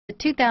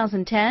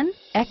2010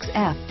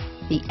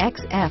 XF. The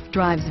XF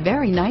drives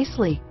very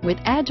nicely with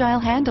agile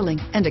handling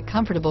and a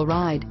comfortable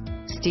ride.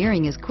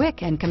 Steering is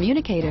quick and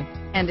communicative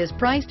and is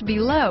priced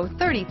below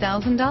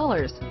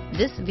 $30,000.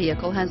 This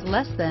vehicle has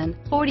less than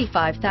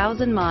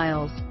 45,000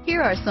 miles.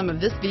 Here are some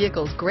of this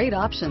vehicle's great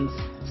options: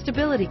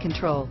 stability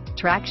control,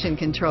 traction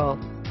control,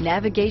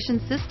 navigation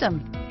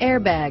system,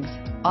 airbags,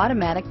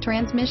 automatic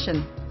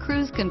transmission,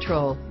 cruise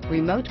control,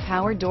 remote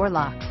power door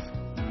locks,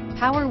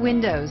 power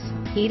windows,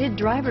 heated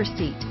driver's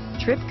seat,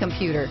 trip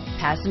computer,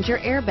 passenger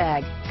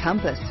airbag,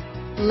 compass,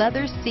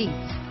 leather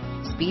seats,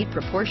 speed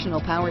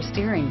proportional power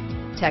steering,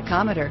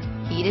 tachometer,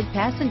 heated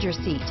passenger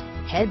seat,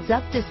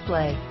 heads-up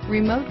display,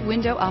 remote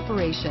window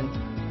operation,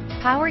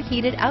 power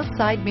heated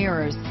outside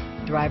mirrors,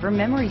 driver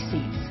memory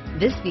seats.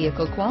 This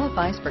vehicle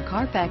qualifies for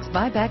Carfax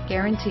buyback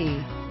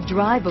guarantee.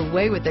 Drive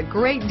away with a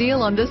great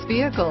deal on this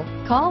vehicle.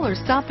 Call or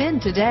stop in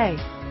today.